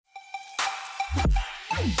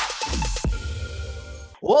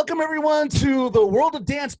Welcome, everyone, to the World of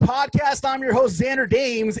Dance podcast. I'm your host, Xander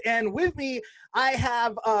Dames, and with me, I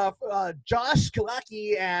have Josh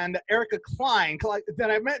Kalaki and Erica Klein. Did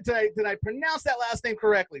I pronounce that last name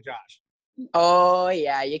correctly, Josh? Oh,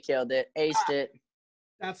 yeah, you killed it. Aced it.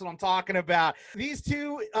 That's what I'm talking about. These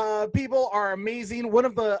two people are amazing. One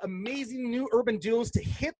of the amazing new urban duos to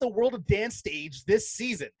hit the World of Dance stage this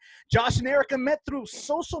season. Josh and Erica met through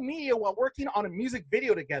social media while working on a music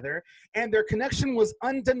video together, and their connection was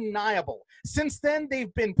undeniable. Since then,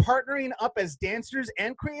 they've been partnering up as dancers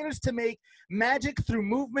and creators to make magic through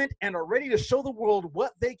movement and are ready to show the world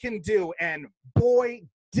what they can do. And boy,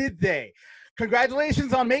 did they.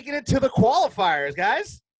 Congratulations on making it to the qualifiers,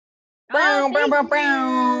 guys. How y'all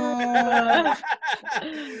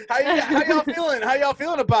feeling? How y'all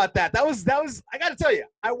feeling about that? That was. I got to tell you,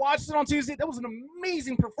 I watched it on Tuesday. That was an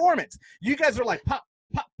amazing performance. You guys are like pop,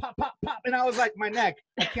 pop, pop, pop, pop, and I was like, my neck.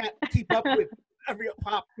 I can't keep up with every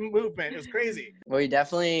pop movement. It was crazy. We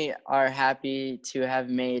definitely are happy to have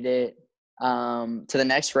made it to the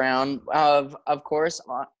next round. Of course,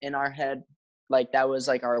 in our head, like that was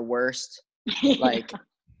like our worst like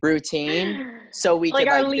routine, so we like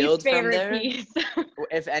could our like least build from favorite there. piece.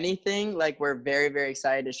 If anything, like we're very, very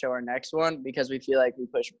excited to show our next one because we feel like we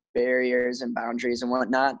push barriers and boundaries and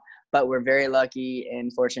whatnot. But we're very lucky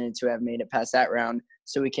and fortunate to have made it past that round,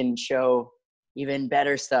 so we can show even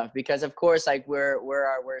better stuff. Because of course, like we're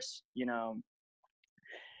our worst,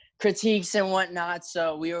 critiques and whatnot.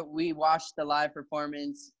 So we watched the live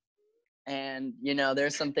performance, and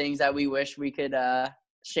there's some things that we wish we could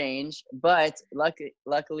change, but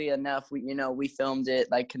luckily enough, we filmed it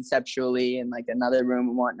like conceptually in like another room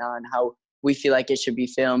and whatnot, and how we feel like it should be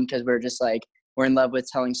filmed, because we're just like we're in love with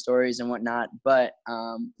telling stories and whatnot. But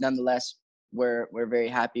nonetheless, we're very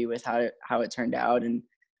happy with how it turned out. And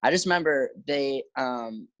I just remember they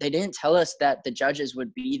didn't tell us that the judges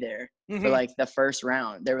would be there for like the first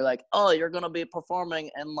round. They were like, "Oh, you're gonna be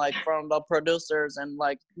performing and like from the producers, and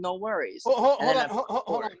like no worries."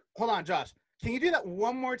 Hold on, Josh. Can you do that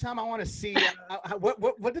one more time? I want to see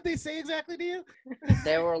what did they say exactly to you?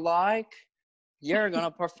 They were like, "You're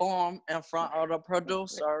gonna perform in front of the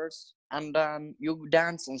producers, and then you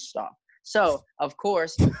dance and stuff." So of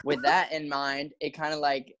course, with that in mind, it kind of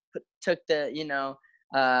like took the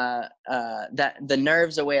that the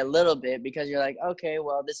nerves away a little bit, because you're like, okay,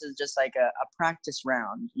 well, this is just like a practice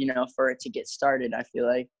round, for it to get started, I feel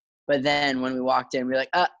like. But then when we walked in, we were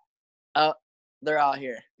like, they're all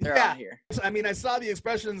here. They're all here. I mean, I saw the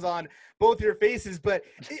expressions on both your faces, but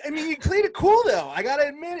I mean, you played it cool though. I gotta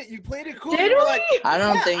admit it. You played it cool. Did we? Like, I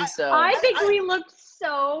don't think so. I think we looked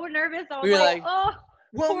so nervous. I was we were like, oh.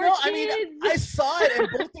 Well, poor no, kids. I mean, I saw it, and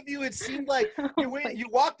both of you, it seemed like you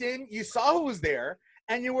walked in, you saw who was there,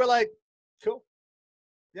 and you were like, cool.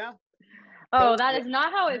 Yeah. Oh, that is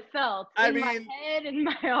not how it felt. I mean, my head and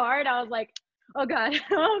my heart, I was like, oh God,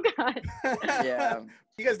 oh God. Yeah.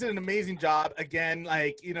 You guys did an amazing job. Again,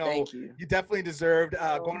 like, Thank you. You definitely deserved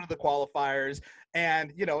going to the qualifiers.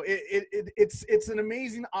 And, it's an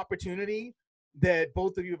amazing opportunity that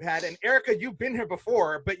both of you have had. And Erica, you've been here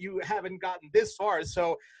before, but you haven't gotten this far.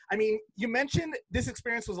 So, I mean, you mentioned this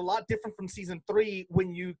experience was a lot different from season 3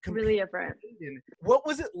 when you competed. Really different. What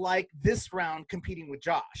was it like this round competing with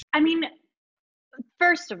Josh? I mean,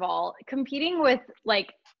 first of all, competing with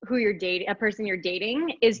like who you're dating, a person you're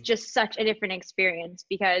dating, is just such a different experience,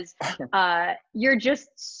 because you're just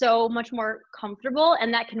so much more comfortable,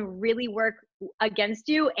 and that can really work against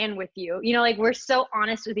you and with you. Like we're so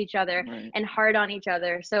honest with each other and hard on each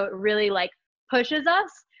other, so it really like pushes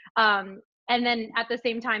us. And then at the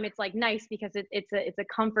same time, it's like nice because it's a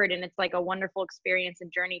comfort, and it's like a wonderful experience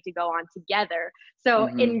and journey to go on together. So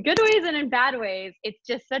in good ways and in bad ways, it's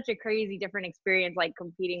just such a crazy different experience, like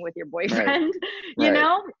competing with your boyfriend, you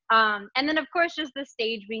know? And then of course, just the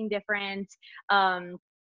stage being different.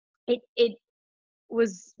 It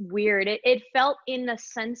was weird. It felt in a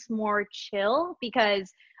sense more chill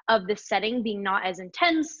because of the setting being not as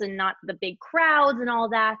intense and not the big crowds and all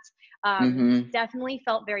that. Definitely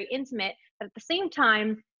felt very intimate. But at the same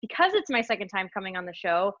time, because it's my second time coming on the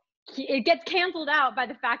show, it gets canceled out by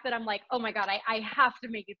the fact that I'm like, oh my God, I have to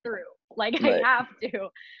make it through. Like I have to.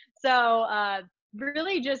 So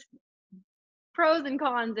really just pros and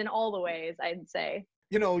cons in all the ways, I'd say.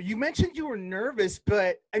 You mentioned you were nervous,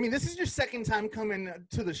 but I mean, this is your second time coming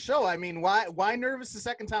to the show. I mean, why nervous the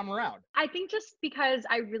second time around? I think just because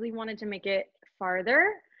I really wanted to make it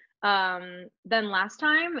farther than last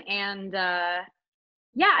time. And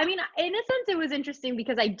Yeah, I mean, in a sense, it was interesting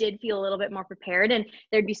because I did feel a little bit more prepared, and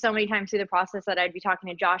there'd be so many times through the process that I'd be talking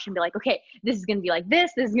to Josh and be like, okay, this is going to be like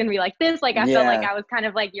this is going to be like this. Like, I felt like Yeah, I was kind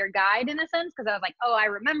of like your guide in a sense, because I was like, oh, I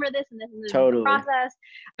remember this and this is the totally. process.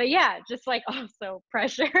 But yeah, just like, also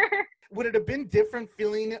pressure. Would it have been different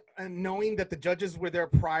feeling knowing that the judges were there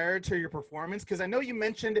prior to your performance? Because I know you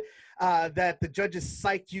mentioned that the judges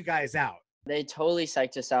psyched you guys out. They totally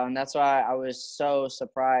psyched us out, and that's why I was so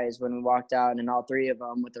surprised when we walked out and all three of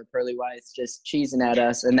them with their pearly whites just cheesing at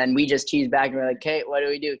us, and then we just cheesed back and we're like, "Okay, what do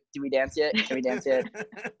we do? Do we dance yet? Can we dance yet?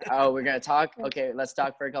 Oh, we're gonna talk. Okay, let's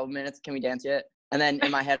talk for a couple minutes. Can we dance yet?" And then in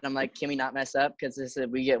my head, I'm like, "Can we not mess up? Because this is,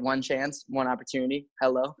 we get one chance, one opportunity.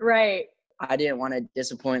 Hello." Right. I didn't want to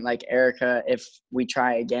disappoint like Erica if we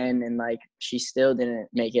try again and like she still didn't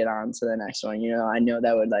make it on to the next one. You know, I know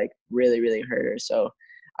that would like really, really hurt her. So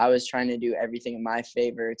I was trying to do everything in my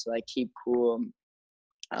favor to like keep cool,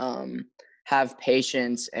 have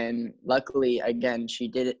patience, and luckily again she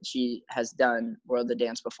did it. She has done World of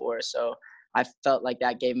Dance before, so I felt like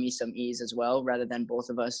that gave me some ease as well, rather than both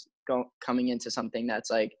of us coming into something that's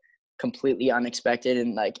like completely unexpected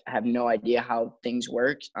and like have no idea how things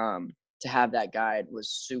work. To have that guide was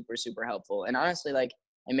super, super helpful, and honestly, like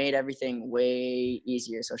it made everything way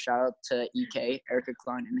easier. So shout out to Erica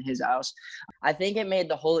Klein in his house. I think it made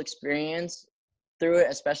the whole experience through it,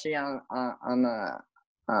 especially on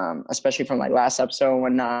the especially from like last episode and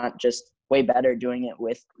whatnot, just way better doing it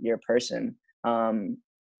with your person.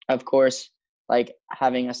 Of course, like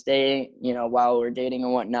having us stay, you know, while we're dating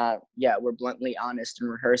and whatnot. Yeah, we're bluntly honest in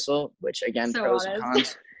rehearsal, which again, So pros honest. and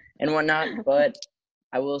cons and whatnot. But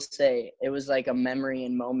I will say it was like a memory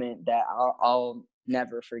and moment that I'll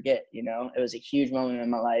never forget. You know, it was a huge moment in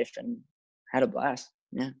my life, and I had a blast.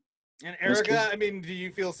 Yeah. And It was cool. Erica, I mean, do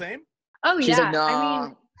you feel same? Oh She's like, yeah. nah.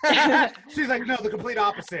 I mean, She's like, no, the complete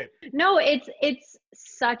opposite. no, it's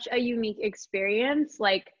such a unique experience,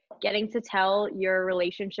 like getting to tell your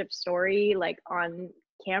relationship story like on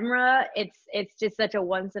camera. It's just such a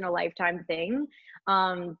once in a lifetime thing.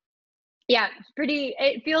 Yeah,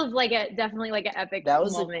 it feels like definitely like an epic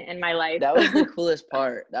moment in my life. That was the coolest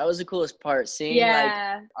part. That was the coolest part, seeing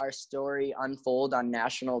like our story unfold on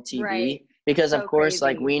national TV. Right. Because So of course, crazy.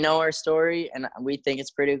 like we know our story and we think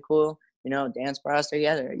it's pretty cool, you know, dance brought us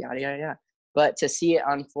together, yada yada yada. But to see it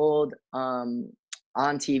unfold on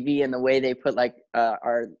TV and the way they put like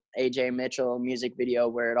our AJ Mitchell music video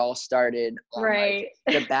where it all started, right?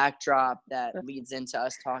 Like, the backdrop that leads into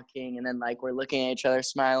us talking, and then like we're looking at each other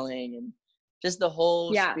smiling, and just the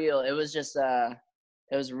whole spiel. It was just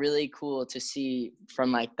it was really cool to see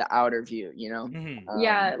from like the outer view, you know.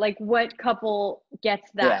 Yeah, like what couple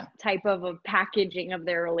gets that type of a packaging of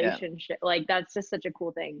their relationship? Like that's just such a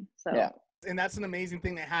cool thing. So yeah. And that's an amazing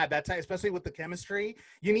thing to have that time, especially with the chemistry.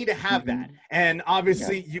 You need to have that, and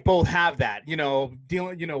obviously you both have that. You know,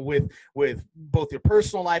 dealing, you know, with both your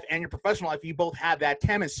personal life and your professional life, you both have that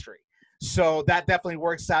chemistry. So that definitely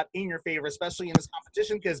works out in your favor, especially in this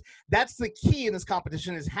competition, because that's the key in this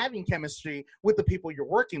competition is having chemistry with the people you're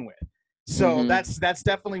working with. So that's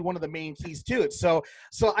definitely one of the main keys to it. So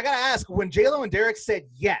I gotta ask, when JLo and Derek said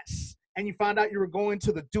yes, and you found out you were going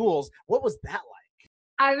to the duels, what was that like?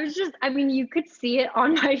 I mean, you could see it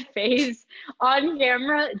on my face on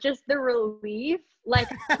camera, just the relief. Like,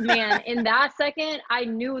 man, in that second, I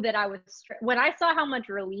knew that I was, when I saw how much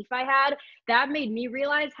relief I had, that made me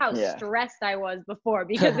realize how stressed I was before,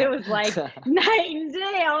 because it was like night and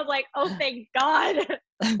day. I was like, oh, thank God.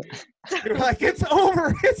 You're like, it's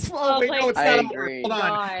over. It's over. Like, no, it's not over. Hold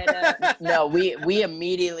on. No, we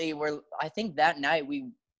immediately were, I think that night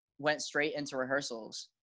we went straight into rehearsals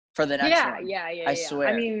for the next one. Yeah. I swear.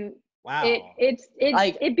 I mean, wow.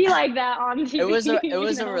 It'd be like that on TV. It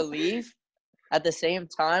was a relief. At the same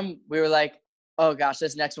time, we were like, oh gosh,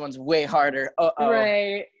 this next one's way harder.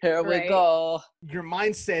 Right. Here we go. Your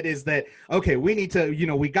mindset is that, okay, we need to, you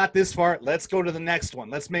know, we got this far. Let's go to the next one.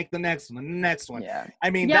 Let's make the next one, the next one. Yeah. I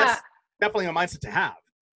mean, that's definitely a mindset to have.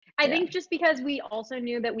 I think just because we also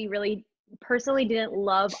knew that we really personally didn't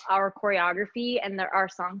love our choreography and our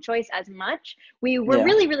song choice as much, we were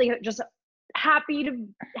really, really just happy to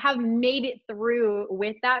have made it through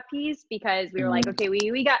with that piece, because we were like, okay,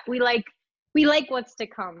 we like what's to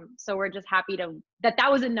come, so we're just happy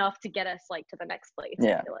that was enough to get us like to the next place.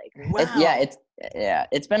 I feel like. Wow.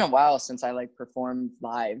 It's been a while since I like performed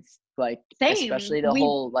live, like especially the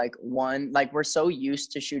whole like one, like we're so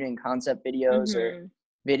used to shooting concept videos or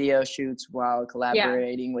video shoots while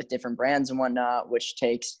collaborating with different brands and whatnot, which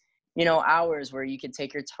takes, you know, hours where you could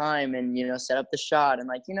take your time and, you know, set up the shot and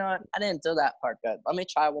like, you know what, I didn't do that part good. Let me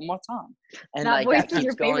try one more time. And that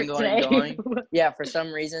keeps going. Yeah, for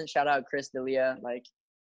some reason, shout out Chris D'Elia. Like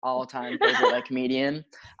all-time favorite like comedian.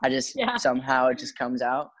 I just somehow it just comes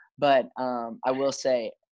out. But I will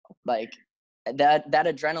say, like, that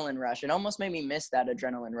adrenaline rush, it almost made me miss that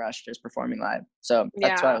adrenaline rush just performing live. So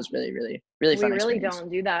that's why it was really, really, really fun. We really experience.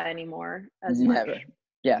 don't do that anymore as Never. much.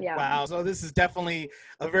 Yeah. Wow. So this is definitely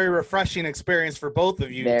a very refreshing experience for both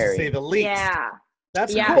of you, to Very. say the least. Yeah.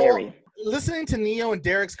 That's Yeah. cool. Very. Listening to Neo and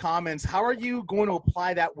Derek's comments, how are you going to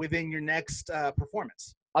apply that within your next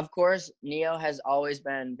performance? Of course, Neo has always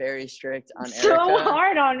been very strict on Erica. So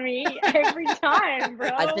hard on me every time, bro.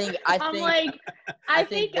 I think I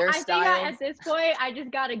think at this point I just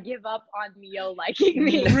gotta give up on Neo liking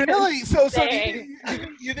me. Really? So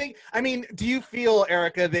you think? I mean, do you feel,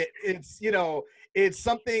 Erica, that it's it's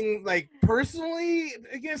something like personally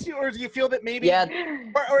against you, or do you feel that maybe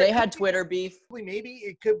or they had Twitter beef? Maybe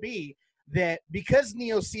it could be that because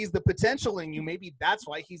Neo sees the potential in you, maybe that's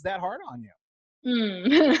why he's that hard on you.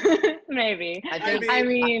 Maybe. I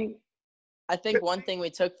think one thing we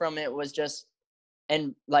took from it was just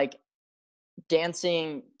like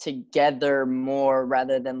dancing together more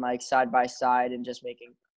rather than like side by side and just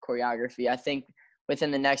making choreography. I think within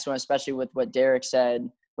the next one, especially with what Derek said,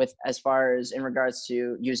 with as far as in regards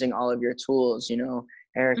to using all of your tools,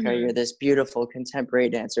 Erica, you're this beautiful contemporary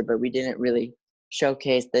dancer, but we didn't really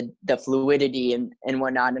showcase the fluidity and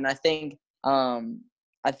whatnot. And I think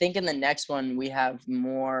in the next one we have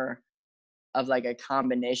more of like a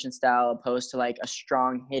combination style opposed to like a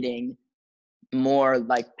strong hitting, more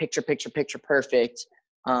like picture perfect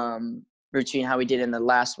routine how we did in the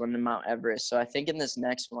last one in Mount Everest. So I think in this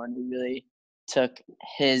next one we really took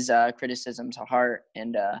his criticism to heart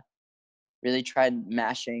and really tried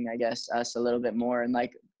mashing, I guess, us a little bit more. And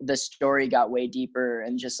like the story got way deeper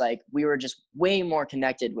and just like we were just way more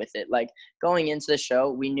connected with it. Like going into the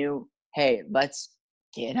show, we knew, hey, let's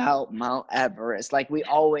get out Mount Everest. Like we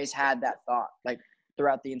always had that thought, like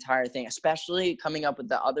throughout the entire thing, especially coming up with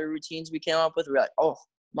the other routines we came up with. We were like, oh,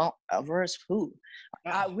 Mount Everest, who?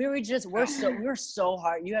 We're so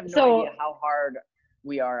hard. You have no idea how hard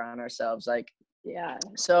we are on ourselves. Like, yeah.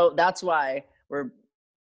 So that's why we're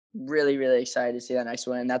really, really excited to see that next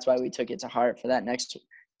one. And that's why we took it to heart for that next,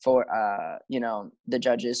 for the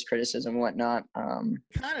judges' criticism and whatnot.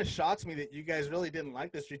 It kind of shocks me that you guys really didn't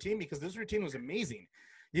like this routine, because this routine was amazing.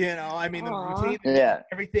 I mean, the routine,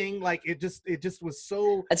 everything, like it just was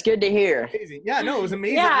so. That's good to hear. Amazing. Yeah, no, it was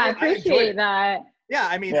amazing. Yeah, I appreciate that. Yeah,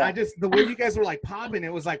 I mean, the way you guys were like popping,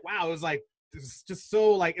 it was like, wow, it was like, it was just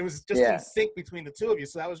so like, it was just in sync between the two of you.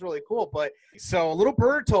 So that was really cool. But so Little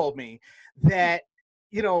Bird told me that,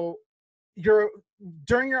 during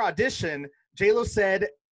your audition, J-Lo said,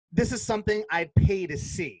 this is something I'd pay to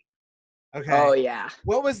see. Okay. Oh yeah.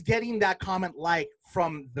 What was getting that comment like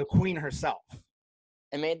from the queen herself?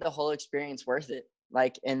 It made the whole experience worth it.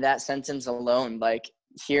 Like in that sentence alone, like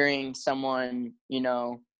hearing someone,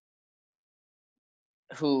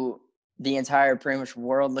 who the entire pretty much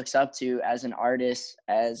world looks up to as an artist,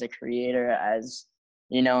 as a creator, as,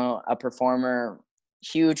 a performer,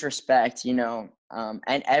 huge respect, and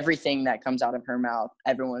everything that comes out of her mouth,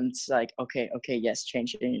 everyone's like, okay, yes,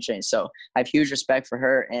 change. So I have huge respect for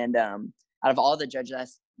her. And out of all the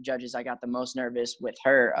judges, I got the most nervous with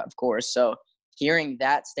her, of course. So hearing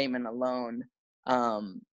that statement alone,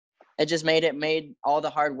 it made all the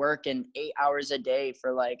hard work and 8 hours a day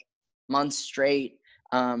for like months straight,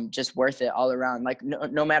 just worth it all around. Like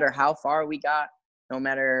no matter how far we got, no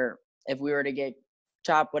matter if we were to get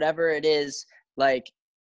chopped, whatever it is, like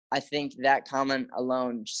I think that comment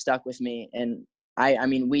alone stuck with me. And I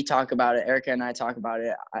mean, we talk about it, Erica and I talk about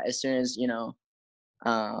it as soon as,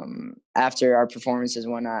 after our performances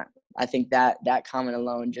and whatnot. I think that comment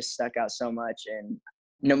alone just stuck out so much. And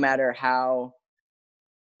no matter how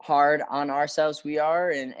hard on ourselves we are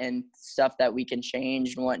and stuff that we can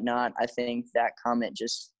change and whatnot, I think that comment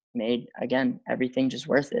just made, again, everything just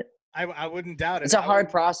worth it. I wouldn't doubt it. It's a hard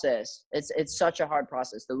process. It's such a hard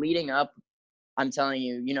process. The leading up, I'm telling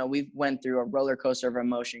you, we went through a roller coaster of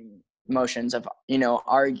emotions of,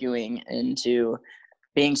 arguing, into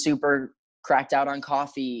being super cracked out on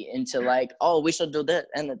coffee, into like, oh, we should do this.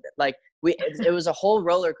 And like, it was a whole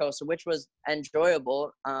roller coaster, which was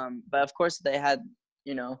enjoyable. But of course they had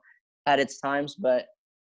its times, but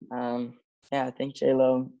I think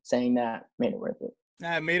J-Lo saying that made it worth it.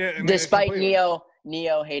 Despite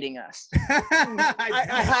Neo hating us.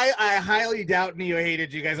 I highly doubt Neo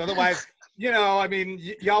hated you guys. Otherwise, I mean,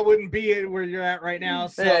 y'all wouldn't be where you're at right now.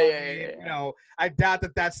 So, I doubt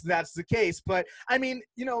that's the case. But I mean,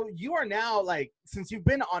 you are now, like, since you've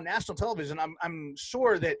been on national television, I'm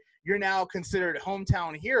sure that you're now considered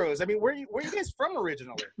hometown heroes. I mean, where are you guys from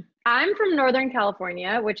originally? I'm from Northern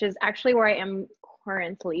California, which is actually where I am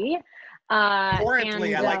currently.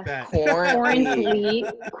 Currently, I like that. Quarantly.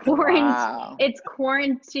 Wow. It's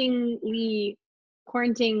quarantinely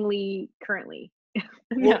currently.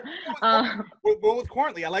 We'll, No. we'll go with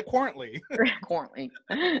currently. I like currently. Quarantly.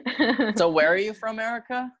 So where are you from,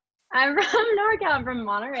 Erica? I'm from NorCal. I'm from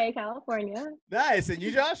Monterey, California. Nice. And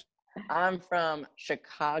you, Josh? I'm from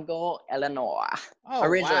Chicago, Illinois. Oh,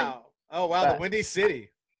 Originally. wow. Oh, wow. The Windy City.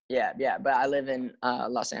 Yeah, but I live in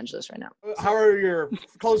Los Angeles right now. How are your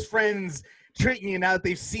close friends treating you now that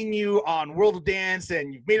they've seen you on World of Dance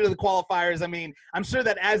and you've made it to the qualifiers? I mean, I'm sure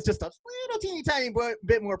that adds just a little teeny tiny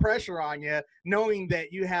bit more pressure on you, knowing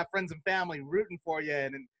that you have friends and family rooting for you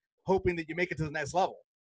and hoping that you make it to the next level.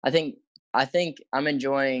 I think I'm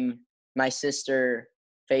enjoying my sister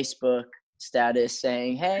Facebook status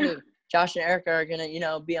saying, "Hey, Josh and Erica are gonna,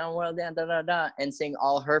 be on World Dance, and seeing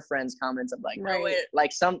all her friends' comments. I'm like, no, wait,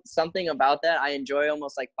 like something about that. I enjoy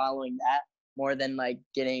almost like following that more than like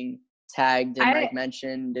getting tagged and like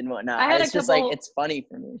mentioned and whatnot. It's just like it's funny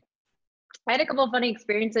for me. I had a couple of funny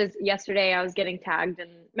experiences yesterday. I was getting tagged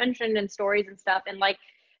and mentioned in stories and stuff, and like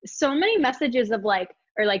so many messages of like,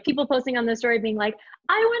 or like people posting on the story being like,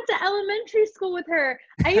 I went to elementary school with her.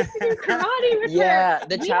 I used to do karate with her. Yeah,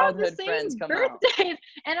 the we childhood have the friends same come birthdays. out.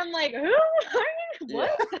 And I'm like, who are you?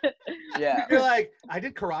 What? Yeah. You're like, I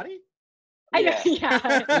did karate?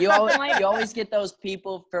 Yeah. You always get those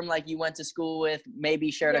people from like you went to school with,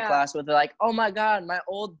 maybe shared a class with. They're like, oh my God, my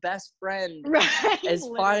old best friend is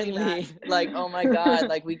finally like, oh my God,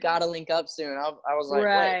 like we gotta link up soon. I was like,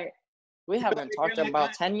 wait. We haven't talked in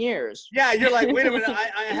about 10 years. Yeah, you're like, wait a minute,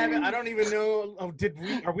 I haven't. I don't even know. Oh,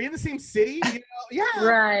 are we in the same city? Yeah.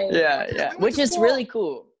 Right. Yeah. Which is really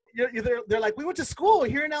cool. They're like, we went to school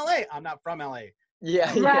here in LA. I'm not from LA.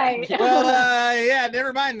 Yeah. Right. Yeah. Well,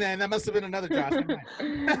 never mind then. That must have been another Josh.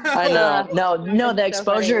 I know. No, the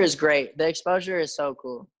exposure is great. The exposure is so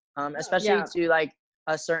cool. Especially to like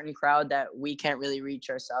a certain crowd that we can't really reach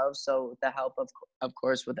ourselves. So with the help of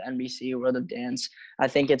course with NBC World of Dance, I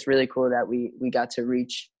think it's really cool that we got to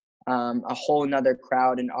reach a whole nother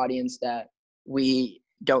crowd and audience that we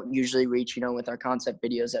don't usually reach, with our concept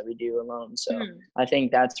videos that we do alone. So I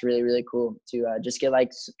think that's really, really cool to just get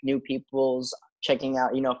like new people's checking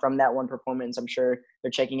out, from that one performance. I'm sure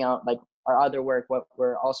they're checking out like our other work, what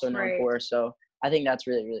we're also known for. So I think that's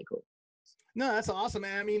really, really cool. No, that's awesome,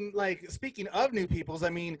 man. I mean, like, speaking of new peoples, I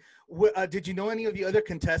mean, did you know any of the other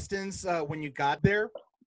contestants when you got there?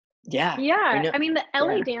 Yeah. I mean, the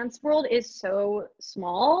LA dance world is so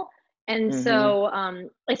small. And so,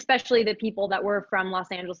 especially the people that were from Los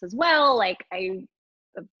Angeles as well, like I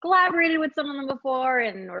have collaborated with some of them before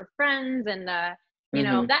and we're friends. And, that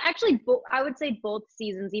actually, I would say both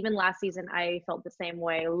seasons, even last season, I felt the same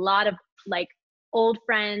way. A lot of like old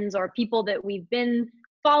friends or people that we've been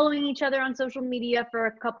following each other on social media for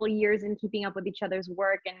a couple of years and keeping up with each other's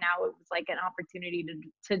work. And now it was like an opportunity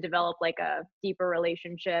to develop like a deeper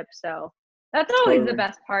relationship. So that's always the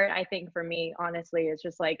best part, I think, for me, honestly, is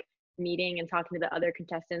just like meeting and talking to the other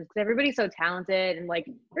contestants because everybody's so talented and like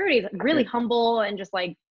everybody's really humble and just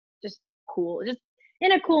cool, just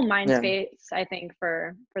in a cool mind space, I think,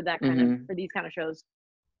 for that kind of, for these kind of shows.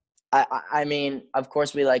 I mean, of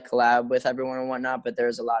course we like collab with everyone and whatnot, but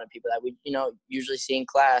there's a lot of people that we, usually see in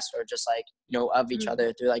class or just like, of each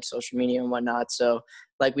other through like social media and whatnot. So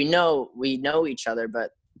like, we know each other,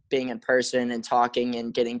 but being in person and talking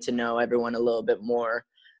and getting to know everyone a little bit more,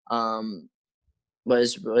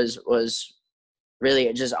 was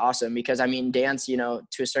really just awesome because I mean, dance, to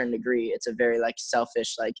a certain degree, it's a very like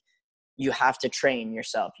selfish, like you have to train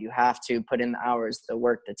yourself. You have to put in the hours, the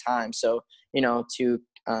work, the time. So, to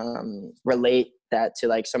relate that to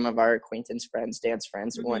like some of our acquaintance friends, dance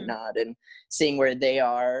friends and whatnot, and seeing where they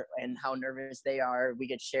are and how nervous they are. We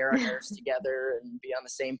could share our nerves together and be on the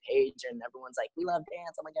same page, and everyone's like, we love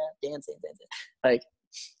dance. Oh my God, dance. Like,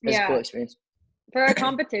 it's a cool experience. For a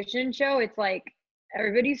competition show, it's like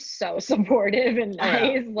everybody's so supportive and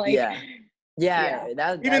nice. Like,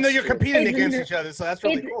 even though you're competing against each other, so that's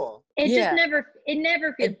really cool. It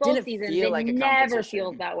never feels, both seasons, feel like it never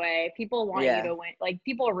feels that way. People want you to win. Like,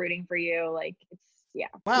 people are rooting for you. Like, it's,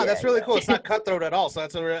 Wow, that's really cool. It's not cutthroat at all, so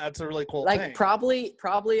that's a really cool thing. Like, probably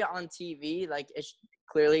on TV, like, it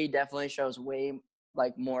clearly definitely shows way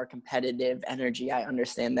like more competitive energy. I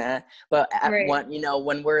understand that. But Right.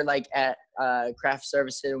 when we're like at craft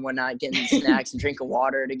services and whatnot, getting snacks and drinking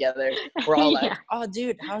water together, we're all like, Yeah. oh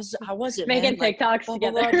dude, how was it, Making man? TikToks blah, blah,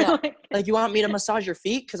 together. blah, blah. Like, you want me to massage your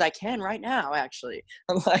feet? Because I can right now, actually.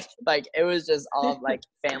 I'm like it was just all like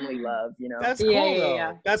family love, That's Yeah, cool yeah, though.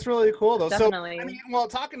 yeah. That's really cool though. Definitely. So I mean, well,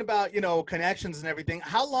 talking about connections and everything,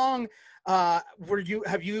 how long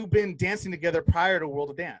have you been dancing together prior to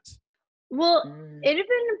World of Dance? Well, Mm. it had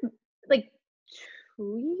been like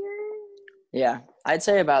 2 years. Yeah, I'd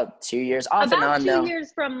say about 2 years, off and About on 2 though.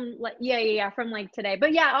 years from like from like today.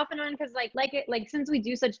 But yeah, off and on, because since we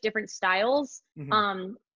do such different styles,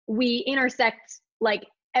 Mhm. we intersect like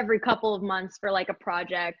every couple of months for like a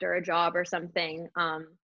project or a job or something.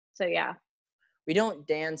 So yeah. We don't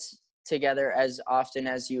dance together as often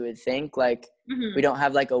as you would think. Like, Mhm. we don't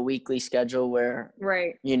have like a weekly schedule where,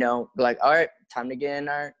 Right. like, all right, time to get in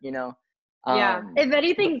our, Yeah. If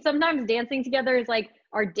anything, sometimes dancing together is like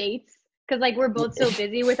our dates, because like we're both so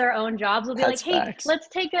busy with our own jobs. We'll be like, That's hey, facts. let's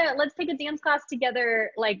take a dance class together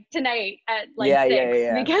like tonight at like Yeah, 6,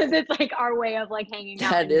 yeah. because it's like our way of like hanging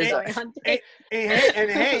out That and is going on dates.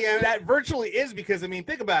 Hey, that virtually is, because I mean,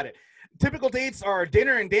 think about it. Typical dates are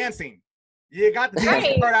dinner and dancing. You got the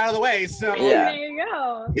dancing Right. part out of the way, so Yeah. There you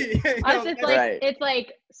go. that's- Us, it's like Right. it's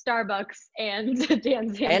like Starbucks and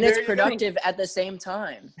dancing. And There it's you go. productive at the same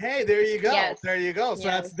time. Hey, there you go. Yes. There you go. So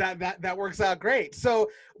Yes. that works out great.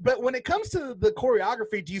 So, but when it comes to the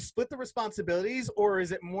choreography, do you split the responsibilities, or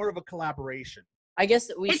is it more of a collaboration? I guess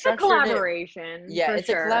that we It's a structured it. collaboration. Yeah, for it's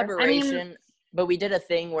sure. a collaboration, but we did a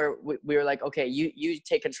thing where we were like, okay, you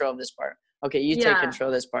take control of this part. Okay, you take Yeah. control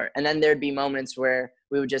of this part. And then there'd be moments where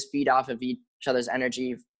we would just feed off of each other's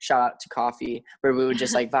energy. Shout out to coffee, where we would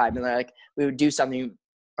just like vibe and like we would do something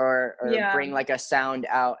or Yeah. bring like a sound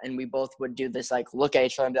out, and we both would do this like look at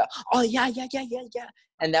each other and be like, oh yeah.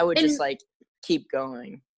 And that would just like keep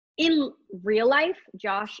going. In real life,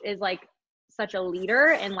 Josh is like such a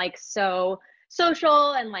leader and like so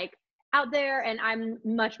social and like out there, and I'm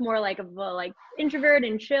much more like of a like introvert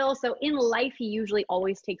and chill. So in life, he usually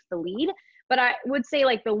always takes the lead. But I would say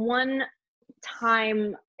like the one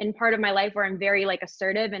time in part of my life where I'm very like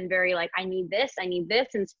assertive and very like I need this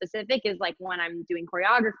in specific is like when I'm doing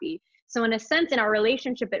choreography. So in a sense, in our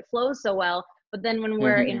relationship, it flows so well. But then when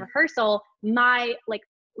we're in rehearsal, my like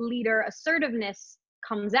leader assertiveness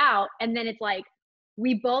comes out, and then it's like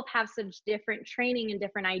we both have such different training and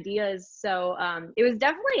different ideas. So it was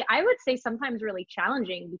definitely, I would say, sometimes really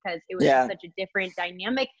challenging, because it was such a different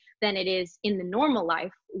dynamic than it is in the normal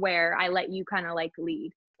life where I let you kind of like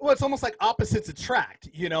lead. Well, it's almost like opposites attract,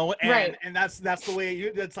 and Right. and that's the way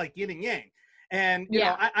that's like yin and yang. And you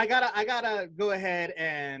know, I gotta go ahead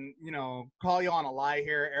and call you on a lie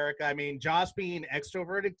here, Erica. I mean, Josh being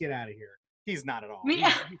extroverted, get out of here. He's not at all. He's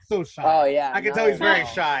so shy. Oh yeah, I can tell he's very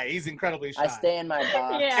shy. He's incredibly shy. I stay in my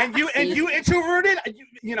box. Yeah. And you introverted?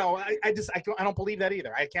 I don't believe that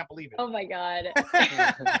either. I can't believe it. Oh my God.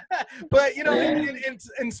 But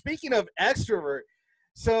and speaking of extrovert,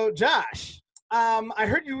 so Josh, I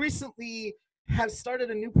heard you recently have started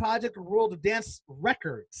a new project, World of Dance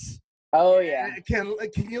Records. Oh yeah. Can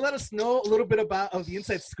you let us know a little bit of the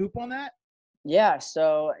inside scoop on that? Yeah,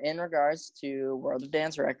 so in regards to World of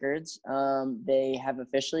Dance Records, they have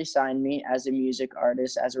officially signed me as a music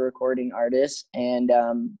artist, as a recording artist, and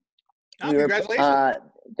congratulations!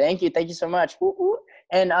 Thank you so much. Woo, woo.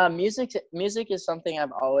 And music is something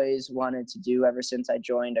I've always wanted to do ever since I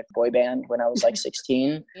joined a boy band when I was like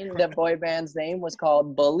 16. The boy band's name was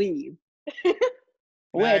called Believe,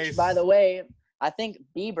 which, by the way, I think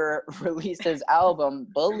Bieber released his album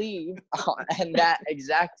Believe in that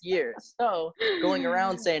exact year. So going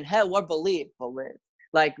around saying, hey, what Believe,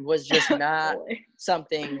 like was just not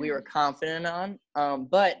something we were confident on.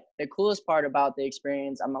 But the coolest part about the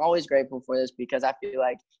experience, I'm always grateful for this, because I feel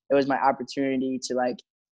like it was my opportunity to like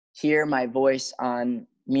hear my voice on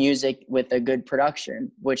music with a good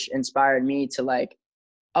production, which inspired me to like,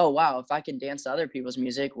 oh wow, if I can dance to other people's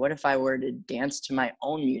music, what if I were to dance to my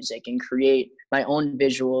own music and create my own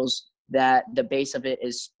visuals that the base of it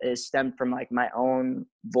is stemmed from like my own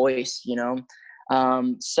voice,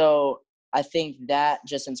 so I think that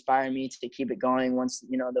just inspired me to keep it going once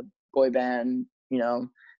the boy band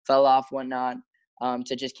fell off, whatnot,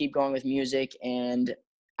 to just keep going with music. And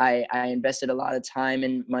I invested a lot of time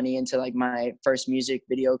and money into like my first music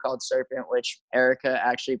video called Serpent, which Erica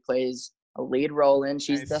actually plays a lead role in.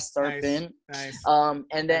 She's the serpent. Nice.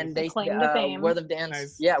 And then they Claim to fame. World of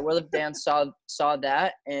Dance. Yeah, World of Dance saw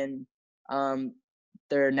that, and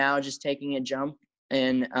they're now just taking a jump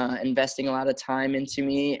and investing a lot of time into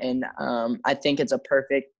me. And I think it's a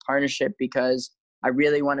perfect partnership, because I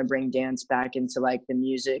really want to bring dance back into like the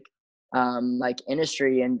music like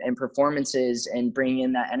industry and performances and bring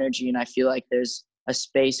in that energy. And I feel like there's a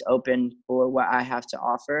space open for what I have to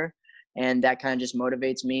offer. And that kind of just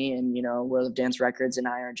motivates me. And, you know, World of Dance Records and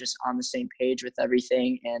I are just on the same page with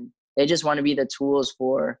everything. And they just want to be the tools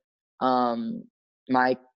for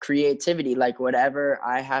my creativity. Like whatever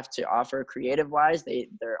I have to offer creative wise,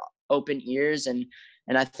 they're open ears. And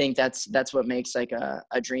I think that's what makes like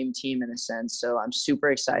a dream team in a sense. So I'm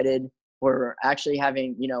super excited. We're actually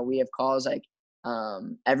having, you know, we have calls like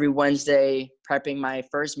every Wednesday prepping my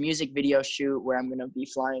first music video shoot where I'm going to be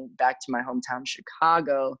flying back to my hometown,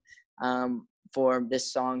 Chicago, for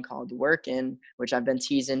this song called Workin', which I've been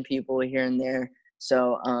teasing people here and there.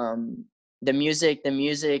 So the music,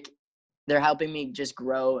 they're helping me just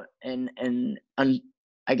grow and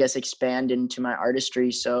I guess expand into my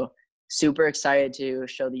artistry. So super excited to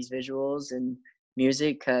show these visuals and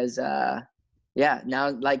music because yeah,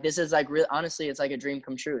 now like this is like real, honestly, it's like a dream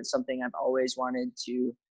come true. It's something I've always wanted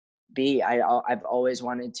to be. I've always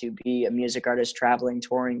wanted to be a music artist, traveling,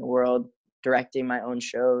 touring the world, directing my own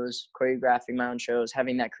shows, choreographing my own shows,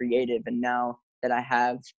 having that creative. And now that I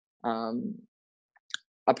have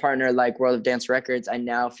a partner like World of Dance Records, I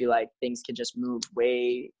now feel like things can just move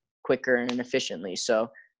way quicker and efficiently. So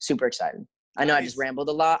super excited. I know I just rambled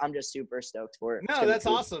a lot. I'm just super stoked for it. No, that's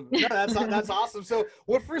awesome. No, that's awesome. So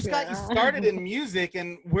what first got you started in music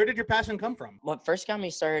and where did your passion come from? What first got me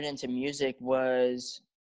started into music was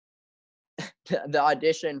the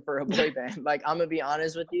audition for a boy band. Like, I'm gonna be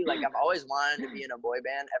honest with you. Like, I've always wanted to be in a boy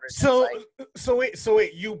band ever since. So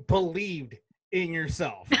wait, you believed in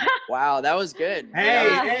yourself. Wow, that was good. Hey,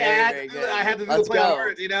 very good. I had to do the play on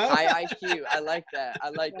words, you know? IQ. I like that.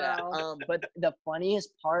 Wow. But the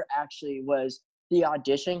funniest part actually was the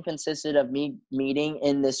audition consisted of me meeting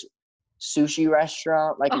in this sushi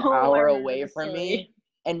restaurant like an hour away from me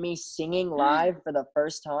and me singing live for the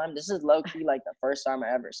first time. This is low key like the first time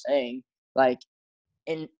I ever sang. Like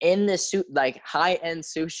in this like high-end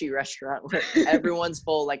sushi restaurant where everyone's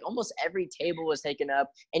full, like almost every table was taken up,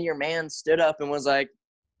 and your man stood up and was like,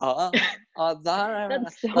 that's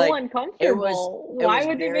so like, uncomfortable. Why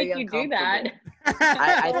would they make you do that?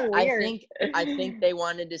 I think they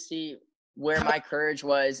wanted to see where my courage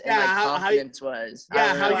was and confidence was.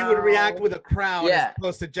 Yeah, how you would react with a crowd as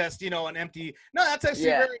opposed to just, you know, an empty. No, that's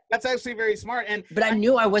actually very smart. But I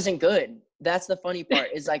knew I wasn't good. That's the funny part.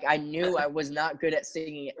 Is like I knew I was not good at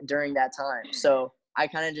singing during that time. So I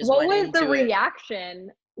kind of just what went was the reaction?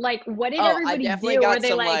 Like, what did everybody do? Were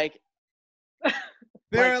they like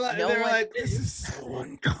They're like, this is so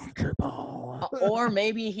uncomfortable. Or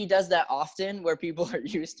maybe he does that often, where people are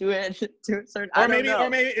used to it.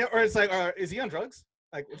 Or it's like, is he on drugs?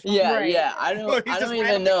 Like, yeah. I don't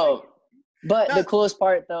even know. But the coolest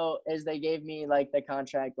part though is they gave me like the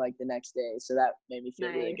contract like the next day, so that made me feel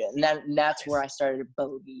really good. And that's where I started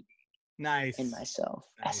believing in myself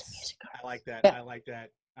as a music artist. I like that. Yeah. I like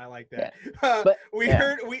that. Yeah. We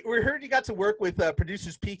heard you got to work with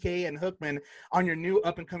producers PK and Hookman on your new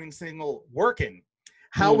up and coming single "Workin'."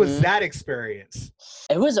 How was that experience?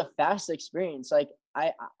 It was a fast experience. Like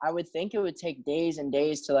I would think it would take days and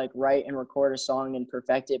days to like write and record a song and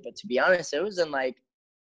perfect it, but to be honest, it was in like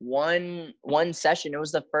one session. It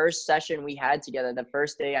was the first session we had together, the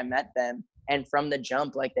first day I met them, and from the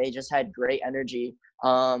jump, like they just had great energy.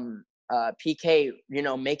 PK, you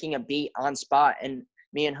know, making a beat on spot, and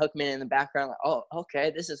me and Hookman in the background, like, oh,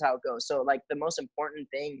 okay, this is how it goes. So like the most important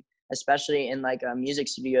thing, especially in like a music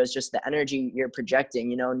studio, is just the energy you're projecting.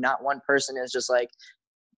 You know, not one person is just like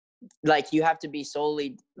you have to be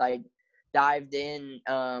solely like dived in,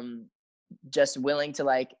 just willing to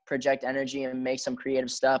like project energy and make some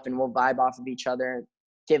creative stuff, and we'll vibe off of each other,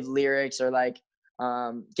 give lyrics or like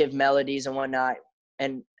give melodies and whatnot.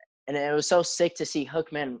 And it was so sick to see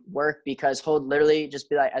Hookman work, because he'll literally just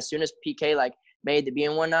be like, as soon as PK like made the beat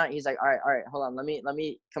and whatnot, he's like, all right, hold on, let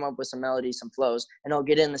me come up with some melodies, some flows, and he'll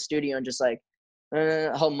get in the studio and just like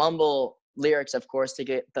he'll mumble lyrics, of course, to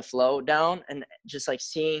get the flow down. And just like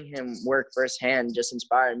seeing him work firsthand just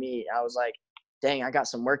inspired me. I was like, dang, I got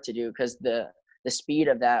some work to do, because the speed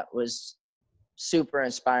of that was super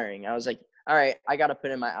inspiring. I was like, all right, I got to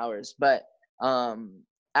put in my hours. But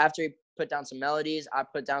after he put down some melodies, I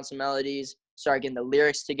put down some melodies, started getting the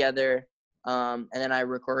lyrics together, and then I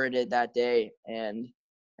recorded it that day, and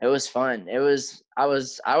it was fun. I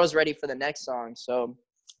was ready for the next song. So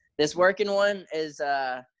this Workin' one is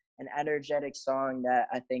an energetic song that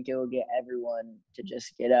I think it will get everyone to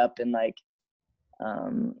just get up and like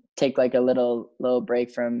take like a little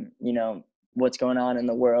break from, you know, what's going on in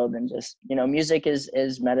the world, and just, you know, music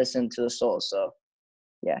is medicine to the soul. So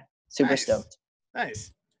yeah, super stoked.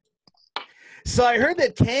 Nice. So I heard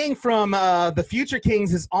that Kang from the Future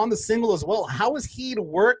Kings is on the single as well. How was he to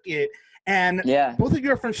work it? And Yeah. both of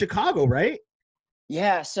you are from Chicago, right?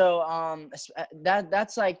 Yeah, so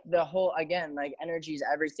that's like the whole, again, like energy is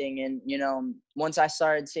everything. And you know, once I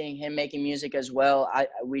started seeing him making music as well,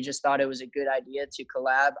 we just thought it was a good idea to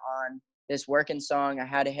collab on this working song. I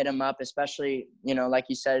had to hit him up, especially, you know, like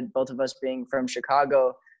you said, both of us being from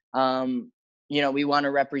Chicago. You know, we want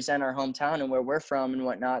to represent our hometown and where we're from and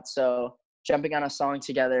whatnot. So jumping on a song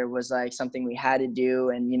together was like something we had to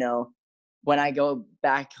do. And you know, when I go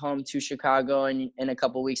back home to Chicago in a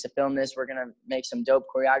couple of weeks to film this, we're gonna make some dope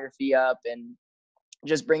choreography up and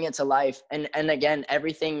just bring it to life. And again,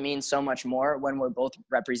 everything means so much more when we're both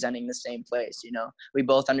representing the same place. You know, we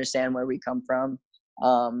both understand where we come from,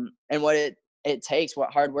 and what it takes,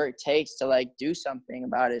 what hard work takes to like do something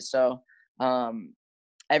about it. So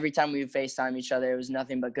every time we FaceTime each other, it was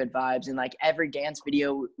nothing but good vibes. And like every dance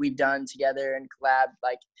video we've done together and collab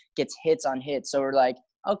like gets hits on hits. So we're like,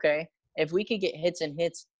 okay, if we could get hits and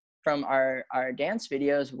hits from our dance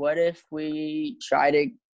videos, what if we tried it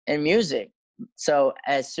in music? So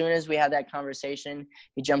as soon as we had that conversation,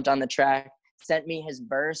 he jumped on the track, sent me his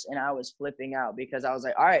verse, and I was flipping out because I was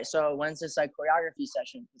like, all right, so when's this like choreography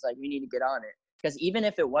session? It's like, we need to get on it. Because even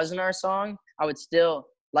if it wasn't our song, I would still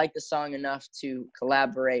like the song enough to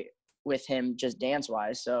collaborate with him just dance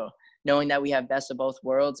wise. So knowing that we have best of both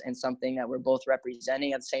worlds and something that we're both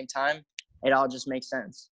representing at the same time, it all just makes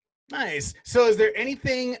sense. Nice. So is there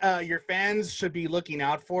anything your fans should be looking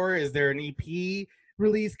out for? Is there an EP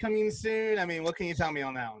release coming soon? I mean, what can you tell me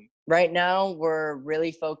on that one? Right now, we're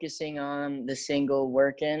really focusing on the single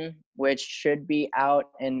Workin', which should be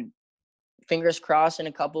out in, fingers crossed, in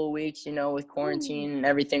a couple of weeks, you know, with quarantine and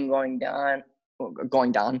everything going on.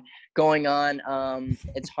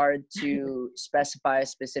 It's hard to specify a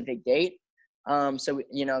specific date. So,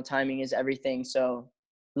 you know, timing is everything. So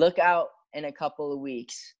look out in a couple of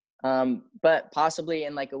weeks. But possibly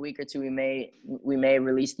in like a week or two, we may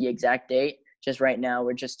release the exact date. Just right now,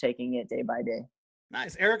 we're just taking it day by day.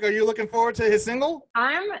 Nice. Eric, are you looking forward to his single?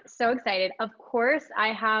 I'm so excited. Of course,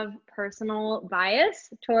 I have personal bias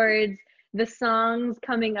towards the songs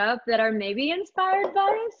coming up that are maybe inspired by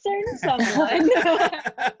a certain someone.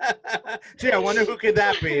 Gee, I wonder who could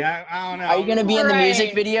that be. I don't know. Are you going to be in the music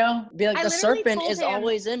Right. video? Be like, I the literally serpent told is him-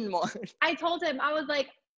 always in one. I told him, I was like,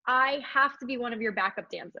 I have to be one of your backup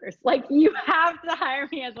dancers. Like, you have to hire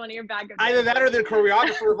me as one of your backup dancers. Either that or the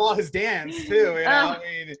choreographer of all his dance, too. You know? I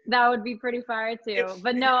mean, that would be pretty fire, too.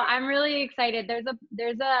 But no, I'm really excited.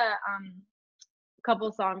 There's a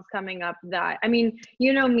couple songs coming up that, I mean,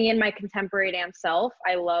 you know me and my contemporary dance self.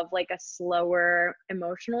 I love like a slower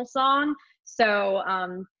emotional song. So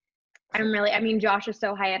I mean, Josh is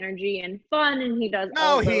so high energy and fun, and he does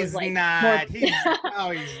all those like not. more. He's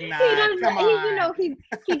not. He does. Come on. You know,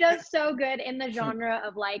 he does so good in the genre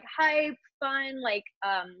of like hype, fun, like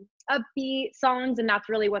upbeat songs, and that's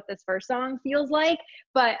really what this first song feels like.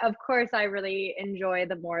 But of course, I really enjoy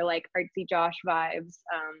the more like artsy Josh vibes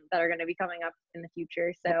that are going to be coming up in the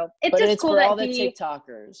future. So it's just cool that all the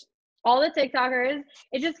TikTokers. All the TikTokers.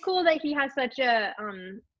 It's just cool that he has such a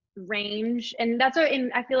range, and that's what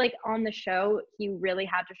I feel like on the show he really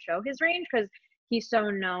had to show his range because he's so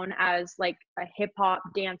known as like a hip-hop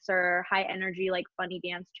dancer, high energy, like funny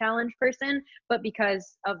dance challenge person, but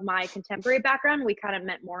because of my contemporary background we kind of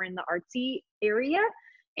met more in the artsy area,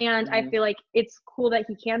 and I feel like it's cool that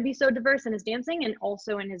he can be so diverse in his dancing, and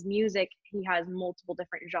also in his music he has multiple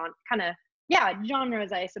different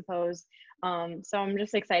genres, I suppose. So I'm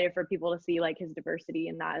just excited for people to see like his diversity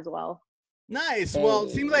in that as well. Nice. Well,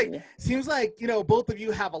 it seems like you know both of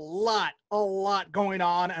you have a lot going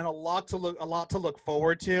on and a lot to look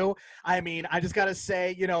forward to. I mean, I just gotta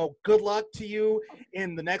say, you know, good luck to you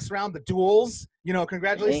in the next round, the duels. You know,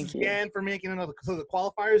 congratulations again for making it to the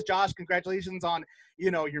qualifiers. Josh, congratulations on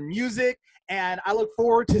your music, and I look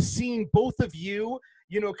forward to seeing both of you,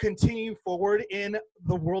 continue forward in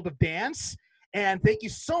the world of dance. And thank you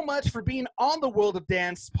so much for being on the World of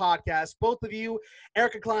Dance podcast, both of you,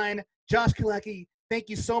 Erica Klein, Josh Kalecki. Thank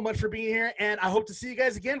you so much for being here, and I hope to see you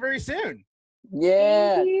guys again very soon.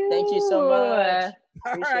 Yeah, thank you so much.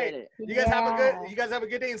 All right, you guys have a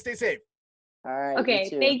good day and stay safe. All right. Okay,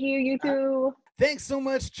 thank you. You too. Thanks so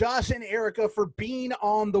much, Josh and Erica, for being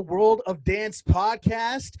on the World of Dance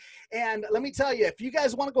podcast. And let me tell you, if you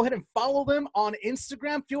guys want to go ahead and follow them on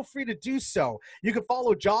Instagram, feel free to do so. You can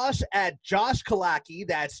follow Josh at Josh Kalaki.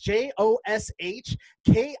 That's JoshKillacky.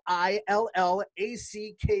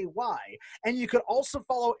 And you could also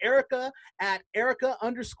follow Erica at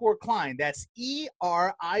Erica_Klein. That's ERICA_KLEIN.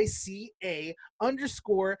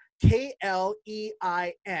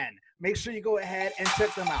 Make sure you go ahead and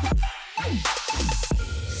check them out.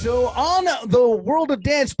 So on the World of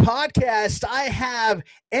Dance podcast, I have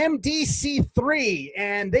MDC3,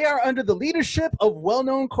 and they are under the leadership of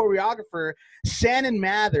well-known choreographer Shannon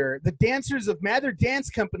Mather. The dancers of Mather Dance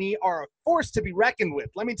Company are a force to be reckoned with,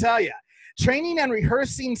 let me tell you. Training and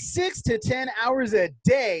rehearsing 6 to 10 hours a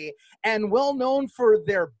day, and well known for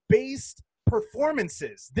their based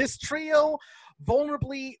performances. This trio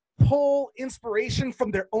vulnerably pull inspiration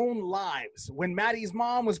from their own lives. When Maddie's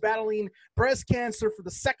mom was battling breast cancer for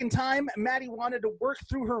the second time, Maddie wanted to work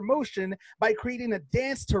through her emotion by creating a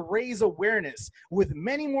dance to raise awareness. With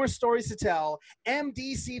many more stories to tell,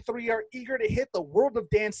 MDC3 are eager to hit the World of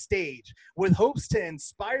Dance stage with hopes to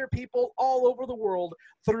inspire people all over the world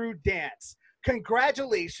through dance.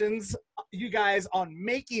 Congratulations, you guys, on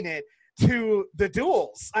making it to the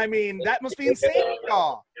duels. I mean, that must be insane,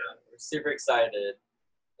 y'all. Yeah, we're super excited.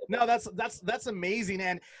 No, that's amazing,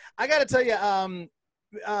 and I got to tell you,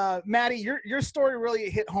 Maddie, your story really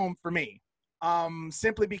hit home for me,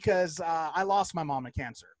 simply because I lost my mom to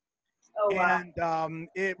cancer. Oh, wow. And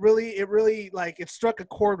it really like it struck a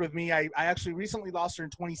chord with me. I actually recently lost her in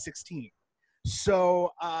 2016,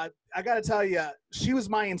 so I got to tell you, she was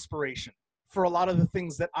my inspiration for a lot of the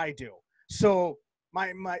things that I do. So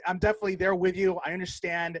I'm definitely there with you. I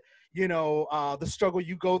understand, the struggle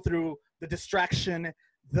you go through, the distraction,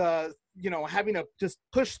 the having to just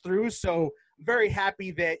push through. So very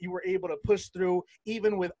happy that you were able to push through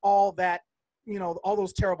even with all that, all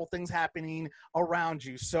those terrible things happening around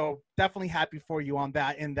you. So definitely happy for you on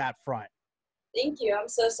that, in that front. Thank you. I'm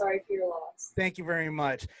so sorry for your loss. Thank you very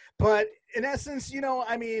much. But in essence, you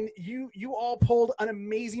all pulled an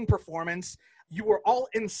amazing performance. You were all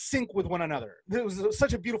in sync with one another. It was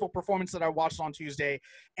such a beautiful performance that I watched on Tuesday,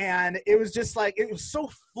 and it was just like, it was so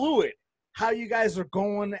fluid how you guys are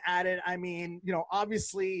going at it. I mean,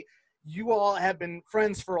 obviously you all have been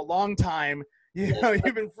friends for a long time.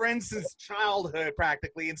 You've been friends since childhood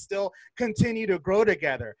practically, and still continue to grow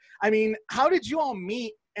together. I mean, how did you all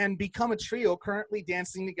meet and become a trio currently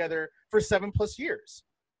dancing together for 7+ years?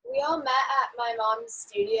 We all met at my mom's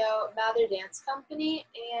studio, Mather Dance Company,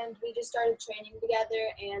 and we just started training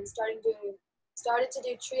together and started to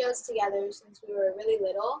do trios together since we were really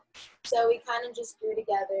little. So we kind of just grew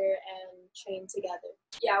together and trained together.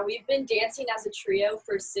 Yeah, we've been dancing as a trio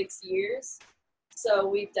for 6 years. So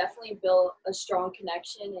we've definitely built a strong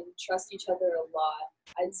connection and trust each other a lot,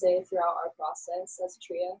 I'd say, throughout our process as a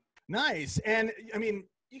trio. Nice. And I mean,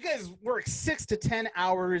 you guys work 6 to 10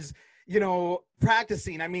 hours,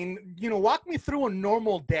 practicing. I mean, walk me through a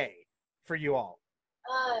normal day for you all.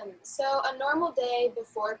 So a normal day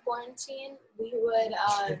before quarantine, we would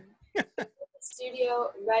the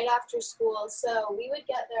studio right after school. So we would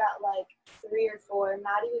get there at like 3 or 4.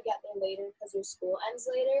 Maddie would get there later because her school ends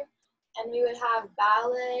later. And we would have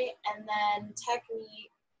ballet and then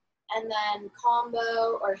technique and then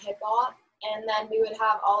combo or hip hop. And then we would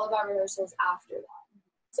have all of our rehearsals after that.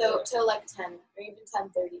 So till like 10 or even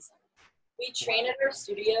 10:30. We train in our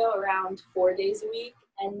studio around 4 days a week,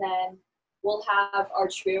 and then we'll have our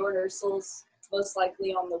trio rehearsals most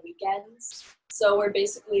likely on the weekends. So we're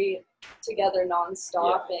basically together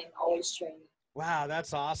nonstop and always training. Wow,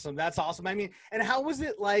 that's awesome. That's awesome. I mean, and how was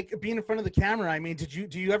it like being in front of the camera? I mean,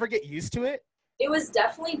 do you ever get used to it? It was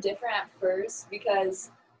definitely different at first because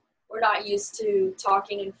we're not used to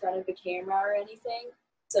talking in front of the camera or anything.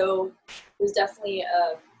 So it was definitely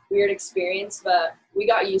a weird experience, but we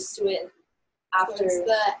got used to it after.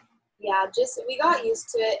 We got used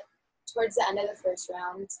to it towards the end of the first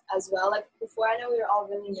round as well. Like before, I know we were all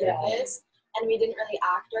really nervous and we didn't really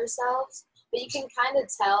act ourselves, but you can kind of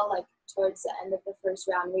tell like towards the end of the first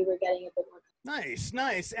round, we were getting a bit more. Nice.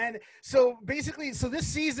 And so basically, this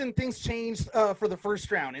season, things changed for the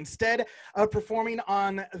first round. Instead of performing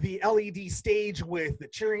on the LED stage with the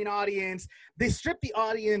cheering audience, they stripped the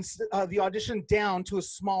audition down to a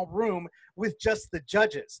small room with just the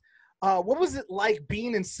judges. What was it like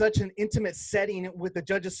being in such an intimate setting with the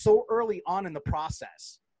judges so early on in the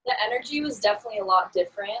process? The energy was definitely a lot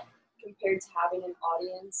different compared to having an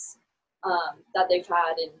audience that they've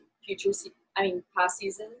had in past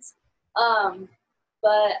seasons.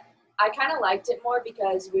 But I kind of liked it more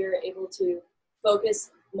because we were able to focus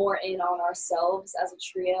more in on ourselves as a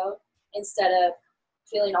trio instead of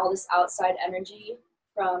feeling all this outside energy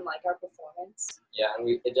from like our performance. Yeah, and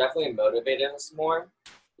it definitely motivated us more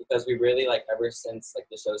because we really, like, ever since like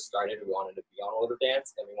the show started, we wanted to be on World of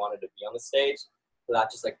Dance and we wanted to be on the stage. So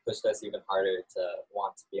that just like pushed us even harder to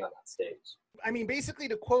want to be on that stage. I mean, basically,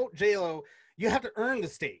 to quote JLo, you have to earn the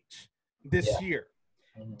stage this year.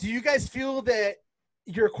 Mm-hmm. Do you guys feel that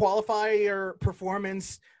your qualifier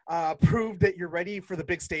performance proved that you're ready for the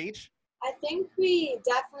big stage? I think we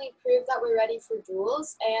definitely proved that we're ready for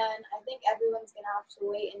duels, and I think everyone's going to have to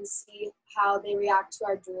wait and see how they react to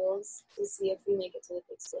our duels to see if we make it to the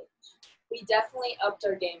big stage. We definitely upped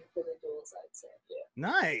our game for the duels, I'd say. Yeah.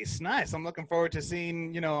 Nice. I'm looking forward to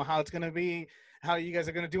seeing, how it's going to be, how you guys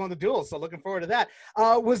are going to do on the duels. So looking forward to that.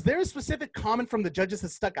 Was there a specific comment from the judges that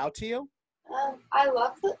stuck out to you? I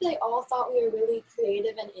love that they all thought we were really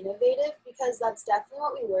creative and innovative, because that's definitely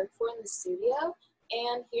what we work for in the studio.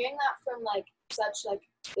 And hearing that from like such like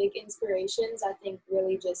big inspirations, I think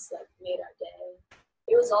really just like made our day.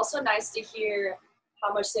 It was also nice to hear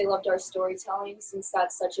how much they loved our storytelling, since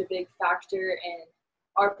that's such a big factor in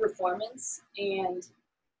our performance, and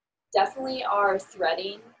definitely our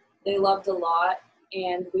threading. They loved a lot,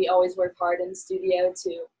 and we always work hard in the studio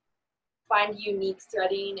to find unique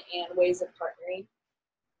threading and ways of partnering.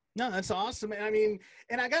 No, that's awesome. And I mean,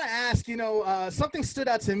 and I got to ask, something stood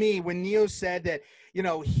out to me when Neo said that,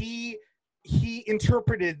 he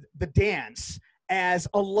interpreted the dance as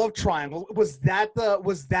a love triangle. Was that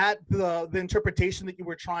the interpretation that you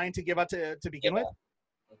were trying to give out to begin with?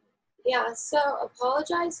 Yeah, so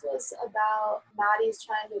apologize was about Maddie's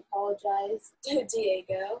trying to apologize to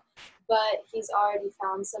Diego, but he's already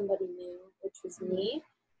found somebody new, which was me.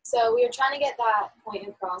 So we were trying to get that point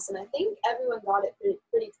across, and I think everyone got it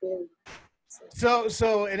pretty clearly.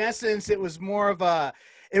 So in essence, it was more of a,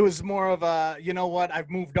 you know what, I've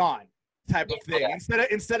moved on type of thing. Yeah.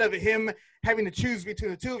 Instead of him having to choose between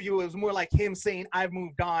the two of you, it was more like him saying, I've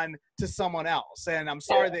moved on to someone else. And I'm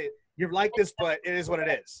sorry that you're like this, but it is what it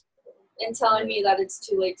is. And telling me that it's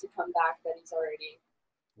too late to come back, that he's already.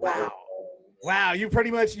 Wow, you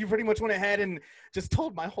pretty much went ahead and just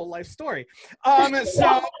told my whole life story.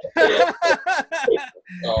 So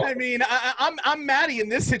I mean, I'm Maddie in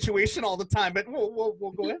this situation all the time, but we'll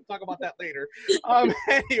go ahead and talk about that later.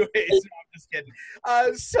 Anyways, no, I'm just kidding.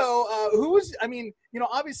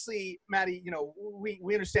 Obviously, Maddie,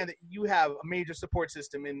 we understand that you have a major support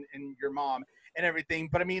system in your mom and everything,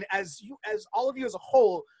 but I mean, as all of you as a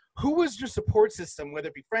whole, who was your support system,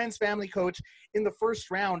 whether it be friends, family, coach, in the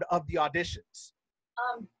first round of the auditions?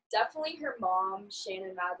 Definitely her mom,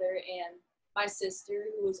 Shannon Mather, and my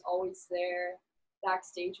sister, who was always there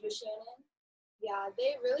backstage with Shannon. Yeah,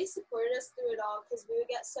 they really supported us through it all, because we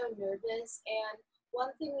would get so nervous. And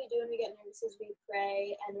one thing we do when we get nervous is we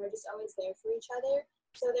pray, and we're just always there for each other.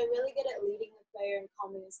 So they're really good at leading the prayer and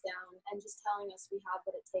calming us down and just telling us we have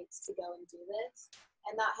what it takes to go and do this.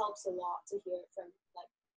 And that helps a lot to hear it from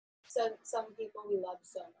some people we love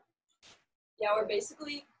so much. Yeah, we're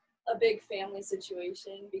basically a big family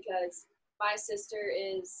situation, because my sister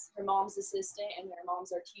is her mom's assistant and her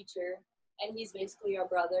mom's our teacher, and he's basically our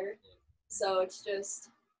brother. So it's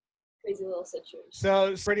just crazy little situation.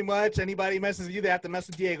 So pretty much anybody messes with you, they have to mess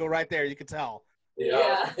with Diego right there. You can tell.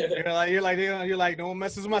 Yeah. You're like, no one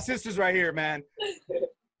messes with my sisters right here, man.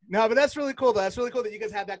 No, but that's really cool. That's really cool that you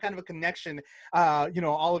guys have that kind of a connection,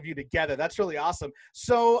 all of you together. That's really awesome.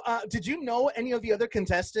 So did you know any of the other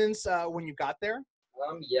contestants when you got there?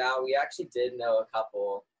 Yeah, we actually did know a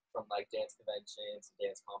couple from like dance conventions,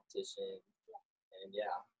 dance competitions, and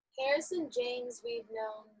yeah. Harris and James we've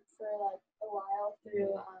known for like a while through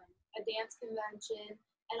a dance convention,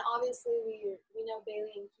 and obviously we know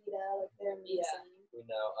Bailey and Kita, like they're amazing. Yeah, we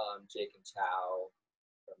know Jake and Chow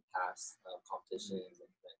from past competitions and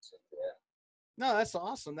conventions. Yeah. No, that's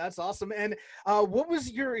awesome. That's awesome. And what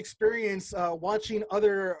was your experience watching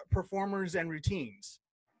other performers and routines?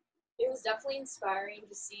 It was definitely inspiring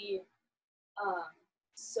to see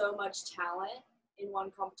so much talent in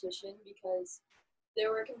one competition, because there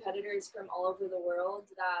were competitors from all over the world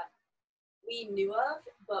that we knew of,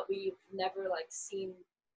 but we've never seen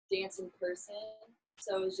dance in person.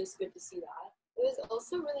 So it was just good to see that. It was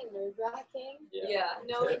also really nerve-wracking,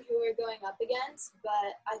 knowing who we were going up against,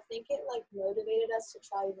 but I think it motivated us to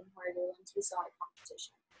try even harder once we saw a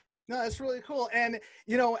competition. No, that's really cool. And,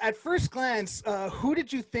 at first glance, who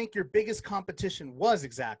did you think your biggest competition was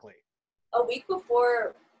exactly? A week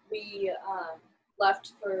before we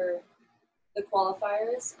left for the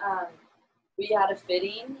qualifiers, we had a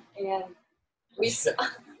fitting, and we saw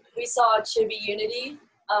Chibi Unity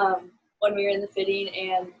when we were in the fitting,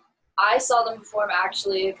 and I saw them perform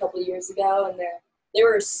actually a couple years ago, and they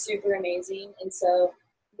were super amazing. And so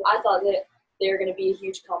I thought that they were going to be a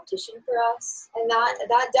huge competition for us. And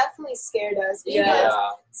that definitely scared us. Because, Yeah.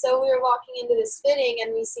 So we were walking into this fitting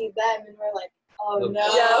and we see them and we're like, oh no.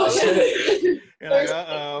 You're like,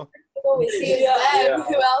 uh-oh. People we see is Yeah. them.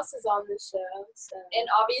 Who else is on the show? So. And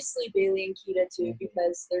obviously Bailey and Kita too,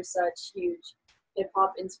 because they're such huge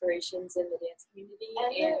hip-hop inspirations in the dance community.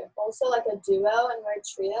 And they're also like a duo and we're a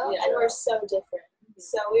trio, and we're so different.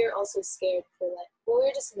 So we were also scared for we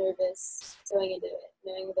were just nervous going into it,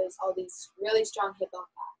 knowing that there's all these really strong hip-hop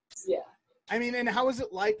acts. Yeah. I mean, and how was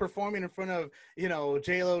it like performing in front of,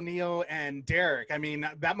 J-Lo, Neo, and Derek? I mean,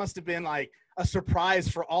 that must have been like a surprise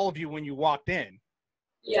for all of you when you walked in.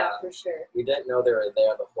 Yeah, for sure. We didn't know they were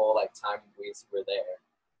there the whole time we were there.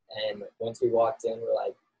 And once we walked in, we're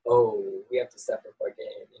like, oh, we have to step up our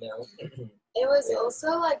game, It was also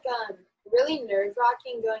really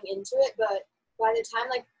nerve-wracking going into it, but by the time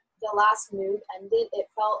the last move ended, it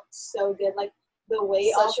felt so good. Like the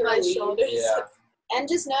weight off my shoulders. Yeah. And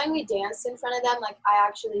just knowing we danced in front of them, I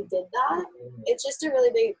actually did that. It's just a really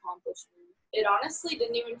big accomplishment. It honestly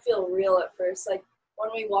didn't even feel real at first. When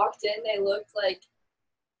we walked in, they looked like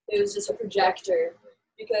it was just a projector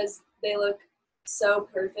because they look so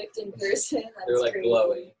perfect in person. That's They're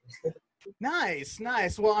glowing. Nice.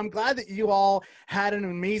 Well, I'm glad that you all had an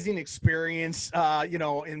amazing experience,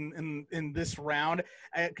 in this round.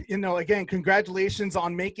 Again, congratulations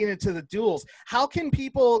on making it to the duels. How can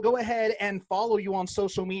people go ahead and follow you on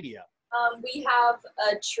social media? We have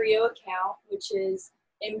a trio account, which is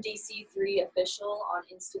MDC3 official on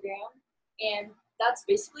Instagram. And that's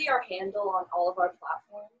basically our handle on all of our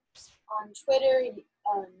platforms. On Twitter,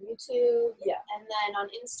 YouTube, and then on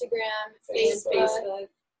Instagram, Facebook.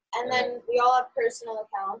 And then we all have personal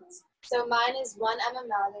accounts. So mine is one Emma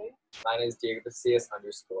Mather. Mine is Diego _.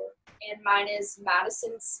 And mine is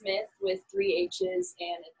Madison Smith with 3 H's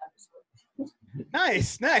and an underscore.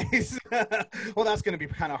 Nice. Well, that's going to be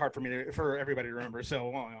kind of hard for everybody to remember.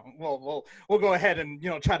 So we'll go ahead and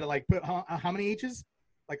try to put how many H's?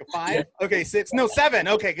 Like a 5? Okay, 6. No, 7.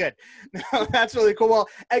 Okay, good. No, that's really cool. Well,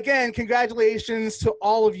 again, congratulations to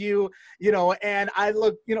all of you, and I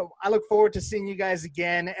look forward to seeing you guys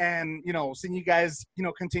again and, seeing you guys,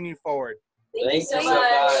 continue forward. Thank you so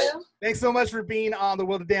much. Thanks so much for being on the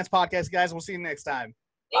World of Dance podcast, guys. We'll see you next time.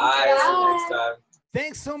 Bye. See you next time.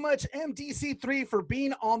 Thanks so much, MDC3, for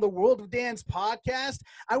being on the World of Dance podcast.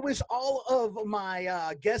 I wish all of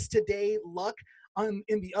my guests today luck in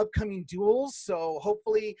the upcoming duels. So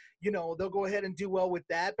hopefully, they'll go ahead and do well with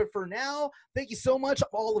that. But for now, thank you so much,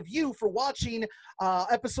 all of you, for watching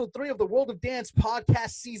episode 3 of the World of Dance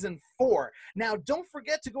podcast season 4. Now, don't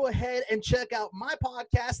forget to go ahead and check out my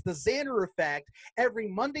podcast, The Xander Effect, every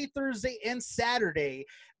Monday, Thursday, and Saturday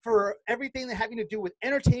for everything that having to do with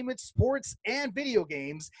entertainment, sports, and video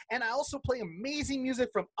games. And I also play amazing music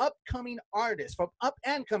from up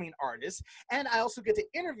and coming artists. And I also get to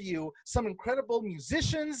interview some incredible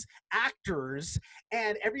musicians, actors,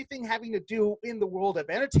 and everything having to do in the world of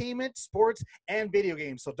entertainment, sports, and video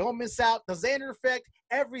games. So don't miss out The Xander Effect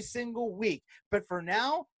every single week. But for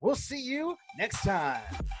now, we'll see you next time.